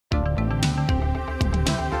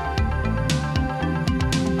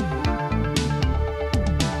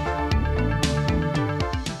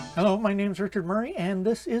my name's Richard Murray, and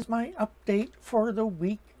this is my update for the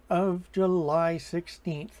week of July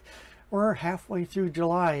 16th. We're halfway through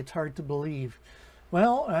July. It's hard to believe.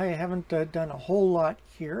 Well, I haven't done a whole lot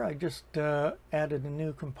here. I just added a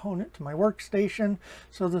new component to my workstation.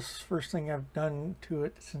 So this is the first thing I've done to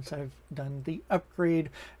it since I've done the upgrade,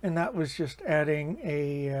 and that was just adding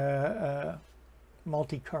a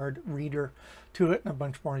multi-card reader to it and a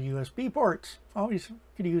bunch more USB ports. Always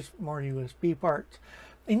could use more USB ports.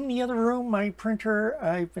 In the other room, my printer,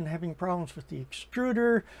 I've been having problems with the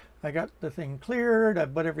extruder. I got the thing cleared, I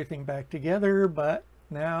put everything back together, but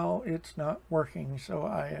now it's not working, so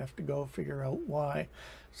I have to go figure out why.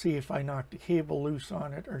 See if I knocked a cable loose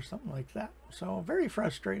on it or something like that. So very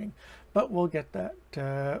frustrating, but we'll get that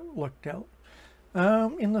looked out.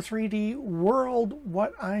 In the 3D world,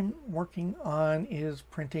 what I'm working on is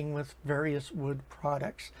printing with various wood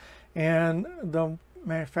products, and the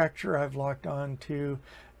manufacturer I've locked on to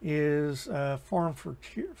is Form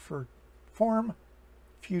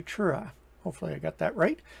Futura. Hopefully I got that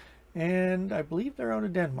right, and I believe they're out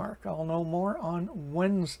of Denmark. I'll know more on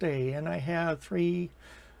Wednesday, and I have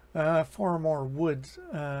four more woods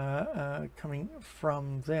coming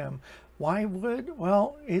from them. Why wood?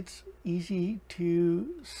 Well, it's easy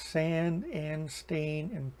to sand and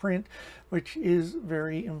stain and print, which is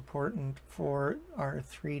very important for our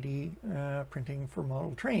 3D printing for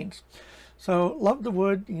model trains. So love the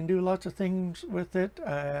wood. You can do lots of things with it.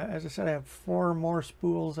 As I said, I have 4 more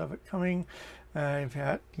spools of it coming. I've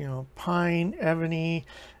had, pine, ebony,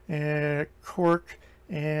 cork,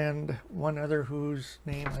 and one other whose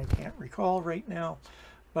name I can't recall right now,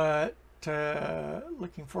 but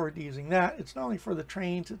looking forward to using that. It's not only for the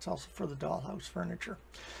trains, it's also for the dollhouse furniture.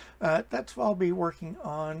 That's what I'll be working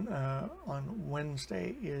on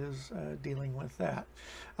Wednesday, is dealing with that.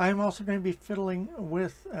 I'm also going to be fiddling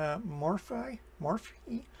with Morphe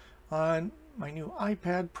on my new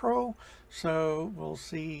iPad Pro, so we'll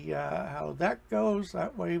see how that goes.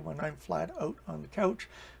 That way, when I'm flat out on the couch,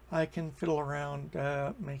 I can fiddle around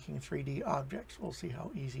making 3D objects. We'll see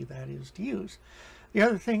how easy that is to use. The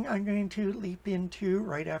other thing I'm going to leap into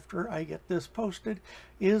right after I get this posted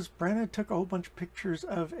is Brenna took a whole bunch of pictures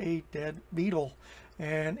of a dead beetle,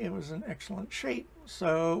 and it was in excellent shape.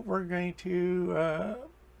 So we're going to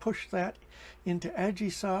push that into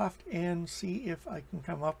Agisoft and see if I can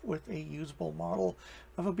come up with a usable model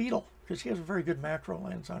of a beetle, because she has a very good macro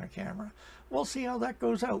lens on her camera. We'll see how that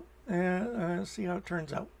goes out, see how it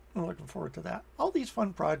turns out. I'm looking forward to that. All these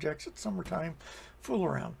fun projects. It's summertime. Fool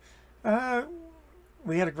around.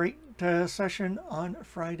 We had a great session on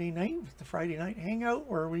Friday night with the Friday Night Hangout,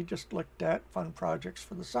 where we just looked at fun projects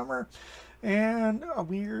for the summer, and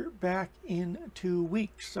we're back in 2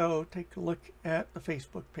 weeks. So take a look at the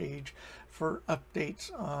Facebook page for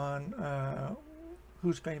updates on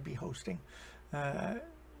who's going to be hosting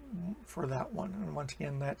for that one. And once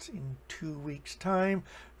again, that's in 2 weeks time,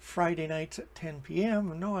 Friday nights at 10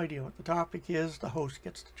 p.m. No idea what the topic is. The host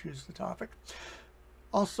gets to choose the topic.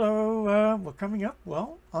 Also, we're coming up,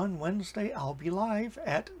 well, on Wednesday I'll be live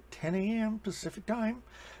at 10 a.m. Pacific time,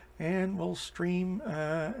 and we'll stream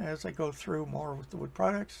as I go through more with the wood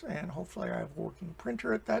products, and hopefully I have a working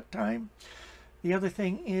printer at that time. The other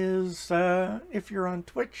thing is, if you're on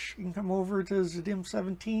Twitch, you can come over to Zidim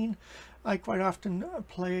 17. I quite often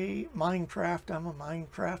play Minecraft. I'm a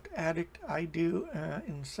Minecraft addict. I do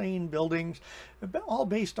insane buildings, all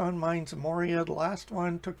based on Mines of Moria. The last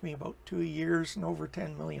one took me about 2 years and over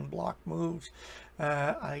 10 million block moves.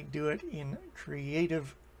 I do it in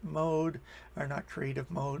creative mode, or not creative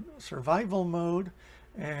mode, survival mode,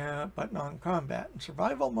 but non-combat. In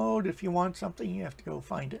survival mode, if you want something, you have to go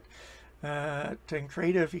find it. In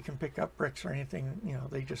creative, you can pick up bricks or anything,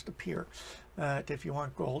 they just appear. If you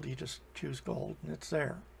want gold, you just choose gold and it's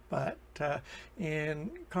there. But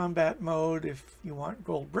in combat mode, if you want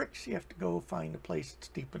gold bricks, you have to go find a place that's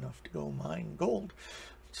deep enough to go mine gold.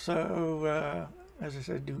 So, as I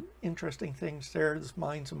said, do interesting things there. This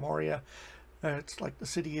Mines of Moria, it's like the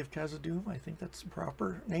city of Khazad-dûm. I think that's the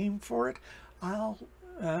proper name for it.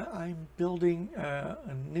 I'm building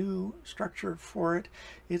a new structure for it.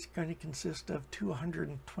 It's going to consist of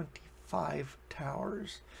 225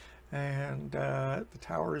 towers, and the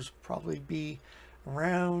towers probably be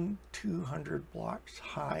around 200 blocks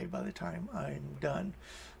high by the time I'm done.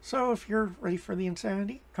 So if you're ready for the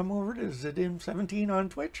insanity, come over to Zidim 17 on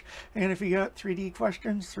Twitch, and if you got 3D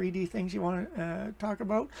questions, 3D things you want to talk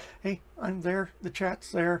about, hey, I'm there. The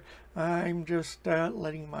chat's there. I'm just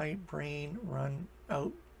letting my brain run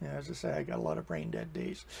out. As I say, I got a lot of brain dead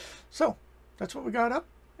days. So that's what we got up,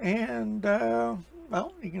 and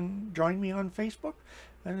well, you can join me on Facebook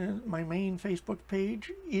And my main Facebook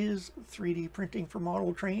page is 3D printing for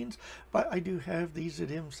model trains, but I do have the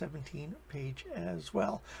Zidim 17 page as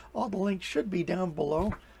well. All the links should be down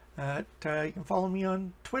below. You can follow me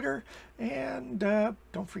on Twitter, and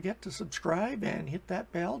don't forget to subscribe and hit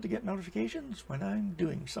that bell to get notifications when I'm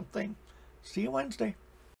doing something. See you Wednesday.